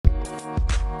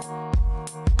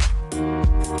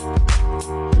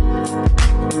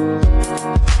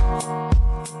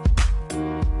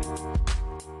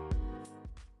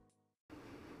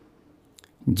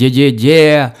Yeah, yeah,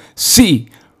 yeah. Sí.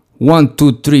 1,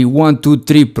 2, 3, 1, 2,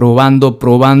 3. Probando,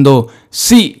 probando.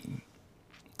 Sí.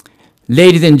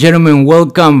 Ladies and gentlemen,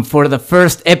 welcome for the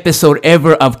first episode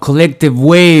ever of Collective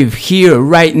Wave here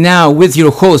right now with your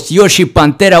host Yoshi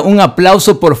Pantera. Un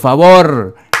aplauso, por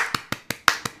favor.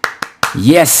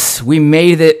 Yes, we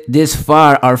made it this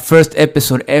far, our first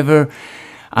episode ever.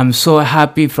 I'm so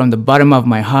happy from the bottom of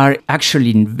my heart.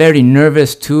 Actually, very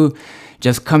nervous too.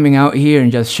 Just coming out here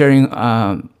and just sharing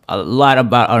a lot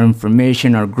about our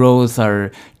information, our growth,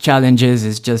 our challenges.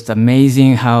 It's just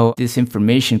amazing how this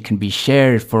information can be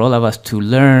shared for all of us to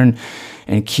learn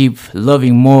and keep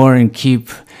loving more and keep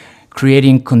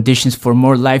creating conditions for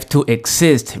more life to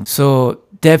exist. So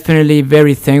definitely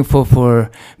very thankful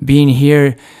for being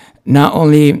here, not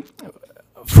only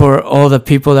for all the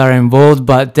people that are involved,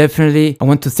 but definitely I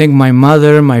want to thank my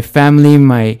mother, my family,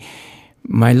 my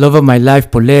love of my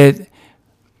life, Paulette,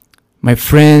 my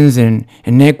friends in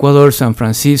Ecuador, San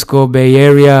Francisco, Bay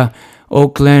Area,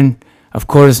 Oakland. Of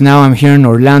course, now I'm here in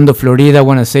Orlando, Florida. I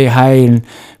want to say hi and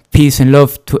peace and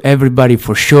love to everybody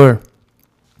for sure.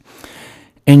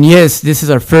 And yes, this is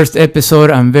our first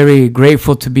episode. I'm very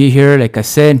grateful to be here, like I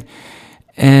said.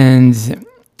 And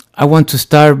I want to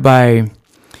start by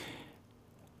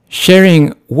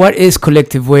sharing what is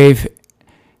Collective Wave,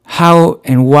 how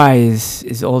and why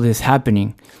is all this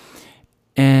happening.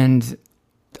 And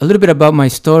a little bit about my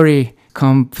story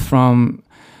comes from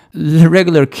a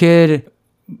regular kid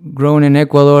grown in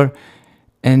Ecuador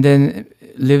and then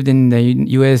lived in the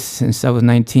US since I was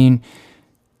 19.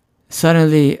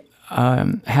 Suddenly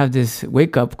have this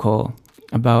wake-up call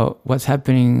about what's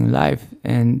happening in life,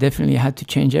 and definitely had to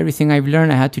change everything I've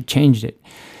learned. I had to change it.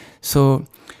 So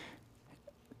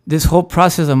this whole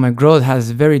process of my growth has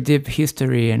very deep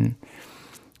history, and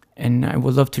I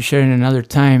would love to share in another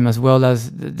time, as well as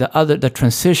the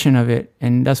transition of it.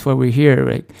 And that's why we're here,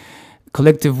 right?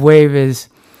 Collective Wave is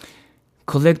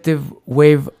collective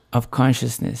wave of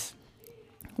consciousness,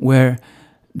 where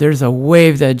there's a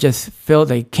wave that just felt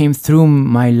like came through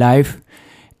my life,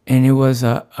 and it was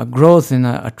a growth and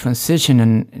a transition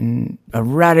and a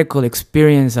radical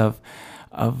experience of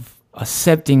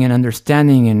accepting and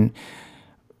understanding and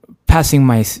passing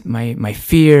my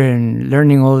fear and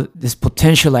learning all this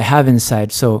potential I have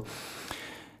inside. So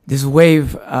this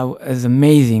wave is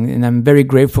amazing, and I'm very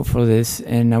grateful for this,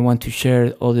 and I want to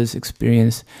share all this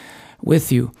experience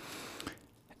with you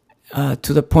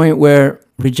to the point where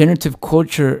regenerative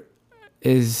culture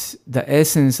is the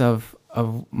essence of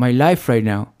my life right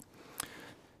now.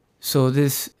 So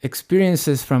this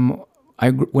experiences from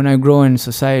when I grow in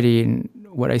society and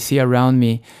what I see around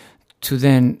me, to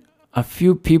then a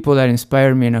few people that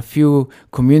inspire me and a few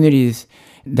communities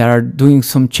that are doing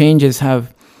some changes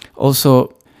have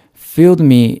also filled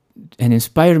me and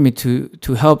inspired me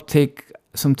to help take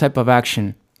some type of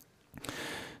action.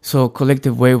 So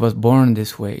Collective Wave was born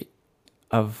this way,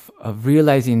 of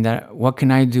realizing that what can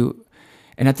I do.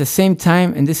 And at the same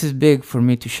time, and this is big for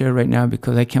me to share right now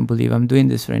because I can't believe I'm doing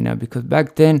this right now, because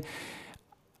back then,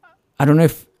 I don't know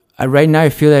if, right now I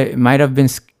feel that it might have been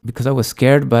because I was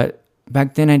scared, but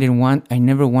back then I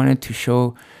never wanted to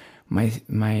show my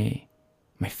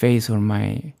face or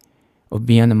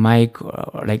be on the mic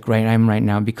or like I'm right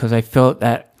now, because I felt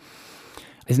that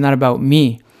it's not about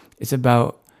me. It's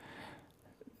about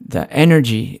the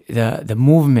energy, the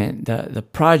movement, the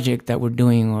project that we're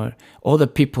doing, or all the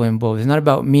people involved. It's not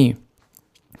about me.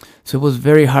 So it was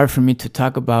very hard for me to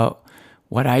talk about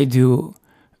what I do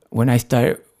when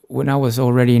I was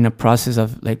already in a process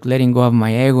of like letting go of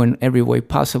my ego in every way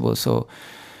possible. So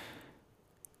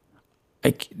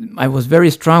I was very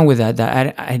strong with that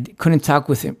I couldn't talk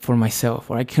with it for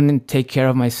myself, or I couldn't take care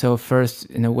of myself first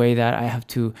in a way that I have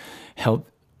to help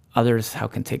others how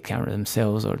can take care of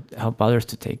themselves, or help others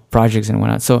to take projects and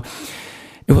whatnot. So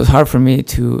it was hard for me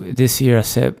to this year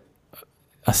accept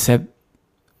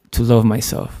to love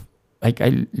myself. Like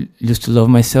I used to love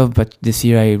myself, but this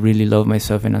year I really love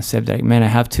myself and accept that, man, I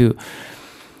have to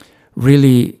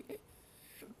really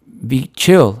be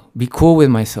chill, be cool with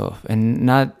myself, and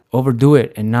not overdo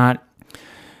it and not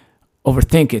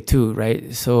overthink it too,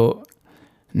 right? So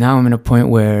now I'm in a point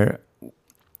where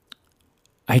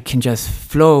I can just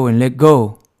flow and let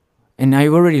go. And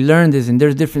I've already learned this, and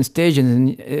there's different stages,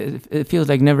 and it feels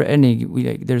like never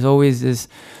ending. There's always this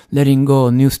letting go,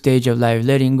 a new stage of life,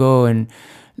 letting go and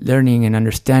learning and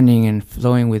understanding and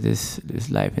flowing with this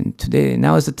life. And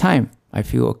now is the time. I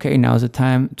feel okay. Now is the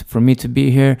time for me to be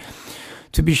here,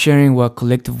 to be sharing what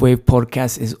Collective Wave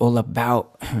Podcast is all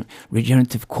about.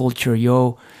 Regenerative culture,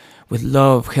 with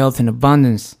love, health, and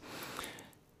abundance.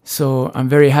 So I'm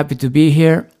very happy to be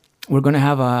here. We're going to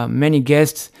have many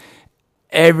guests,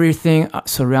 everything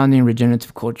surrounding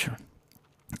regenerative culture.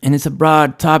 And it's a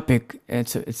broad topic. It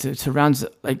surrounds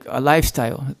like a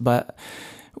lifestyle, but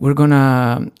we're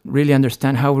gonna really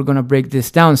understand how we're gonna break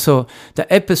this down. So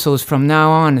the episodes from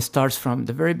now on, it starts from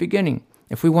the very beginning.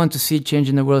 If we want to see change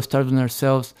in the world, start with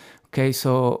ourselves. Okay,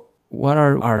 so what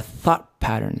are our thought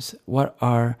patterns? What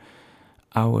are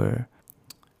our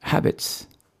habits?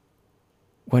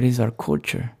 What is our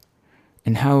culture?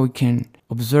 And how we can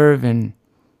observe and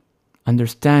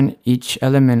understand each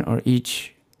element or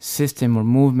each system or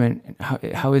movement,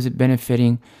 and how is it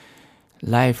benefiting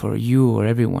life or you or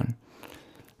everyone.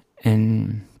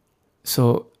 And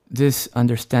so this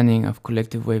understanding of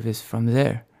collective wave is from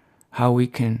there, how we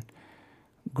can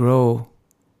grow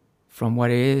from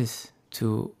what it is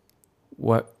to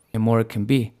what and more it can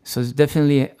be. So it's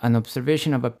definitely an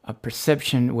observation of a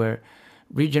perception where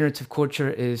regenerative culture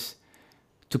is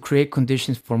to create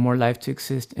conditions for more life to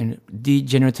exist, and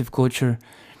degenerative culture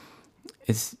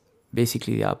is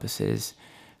basically the opposite. Is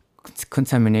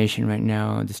contamination right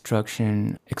now,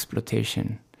 destruction,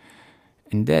 exploitation,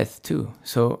 and death too.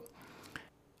 So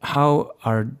how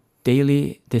our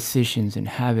daily decisions and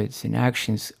habits and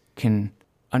actions can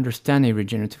understand a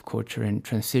regenerative culture and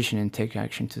transition and take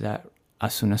action to that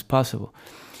as soon as possible.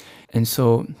 And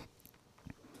so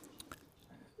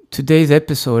today's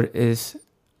episode is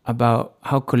about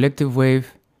how collective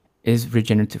wave is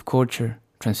regenerative culture,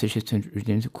 transitions to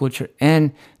regenerative culture.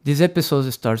 And this episode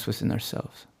starts within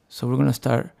ourselves. So we're going to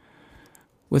start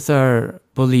with our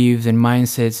beliefs and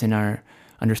mindsets and our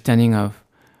understanding of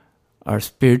our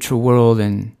spiritual world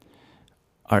and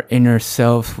our inner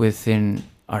self within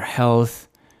our health,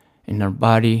 in our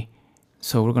body.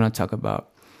 So we're going to talk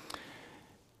about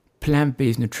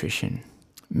plant-based nutrition,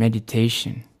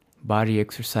 meditation, body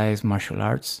exercise, martial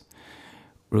arts.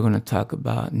 We're going to talk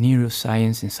about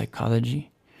neuroscience and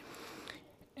psychology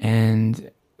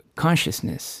and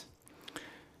consciousness.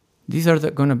 These are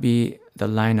going to be the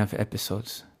line of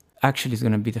episodes. Actually, it's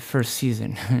going to be the first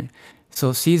season.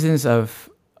 So seasons of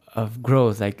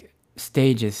growth, like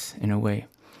stages in a way.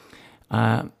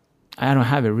 I don't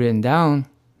have it written down.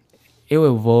 It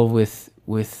will evolve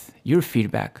with your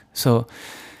feedback. So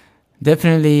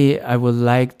definitely, I would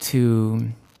like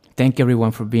to thank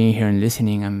everyone for being here and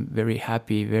listening. I'm very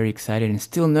happy, very excited, and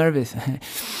still nervous.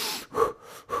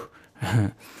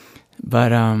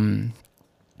 But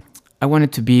I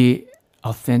wanted to be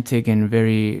authentic and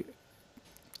very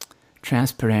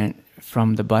transparent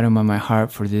from the bottom of my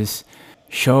heart for this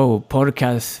show,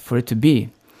 podcast, for it to be.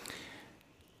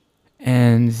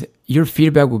 And your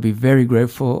feedback will be very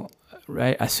grateful,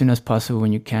 right? As soon as possible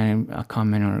when you can, a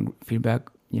comment or feedback,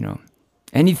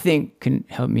 anything can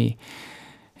help me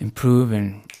improve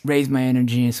and raise my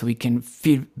energy, and so we can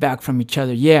feed back from each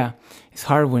other. Yeah, it's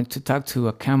hard when to talk to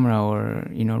a camera or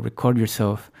record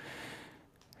yourself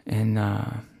and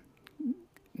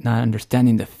not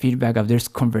understanding the feedback of this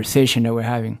conversation that we're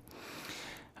having.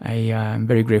 I am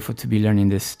very grateful to be learning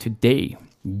this today.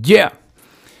 Yeah.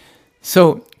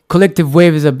 So collective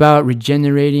wave is about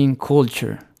regenerating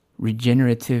culture,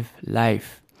 regenerative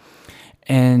life,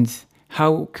 and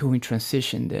how can we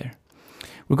transition there?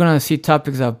 We're going to see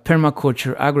topics of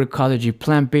permaculture, agroecology,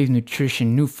 plant-based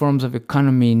nutrition, new forms of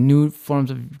economy, new forms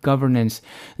of governance,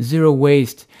 zero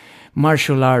waste,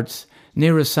 martial arts,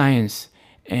 neuroscience,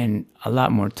 and a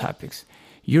lot more topics.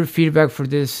 Your feedback for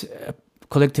this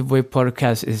Collective Wave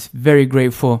podcast is very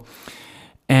grateful.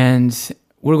 And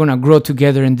we're going to grow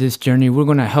together in this journey. We're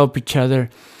going to help each other.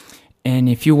 And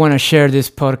if you want to share this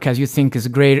podcast, you think is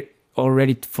great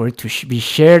already for it to be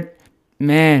shared,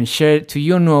 man, share it to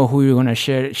who you're going to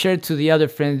share it. Share it to the other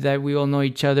friends that we all know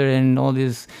each other and all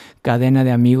this cadena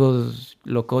de amigos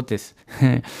locotes.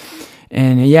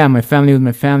 And yeah, my family with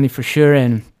my family for sure.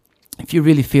 And if you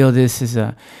really feel this is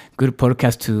a good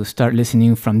podcast to start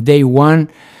listening from day one,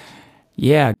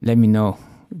 yeah, let me know.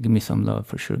 Give me some love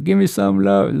for sure. Give me some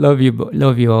love. Love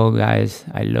you all, guys.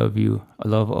 I love you. I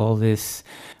love all this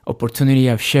opportunity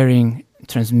of sharing,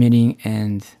 transmitting,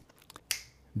 and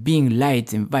being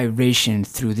light and vibration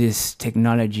through this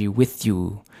technology with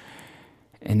you,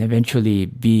 and eventually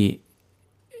be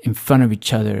in front of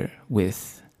each other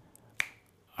with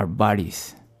our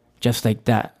bodies, just like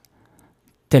that.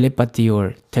 Telepathy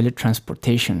or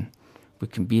teletransportation, we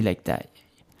can be like that.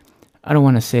 I don't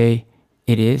want to say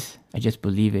it is, I just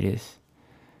believe it is.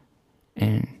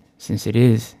 And since it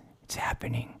is, it's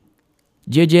happening.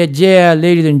 Yeah,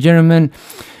 ladies and gentlemen,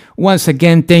 once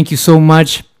again, thank you so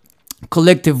much.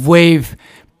 Collective Wave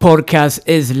podcast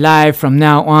is live from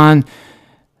now on.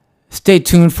 Stay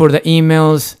tuned for the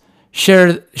emails.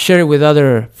 Share it with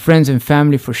other friends and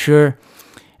family for sure.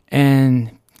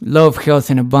 And Love, health,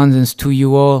 and abundance to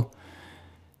you all.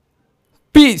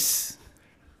 Peace.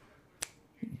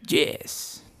 Yes.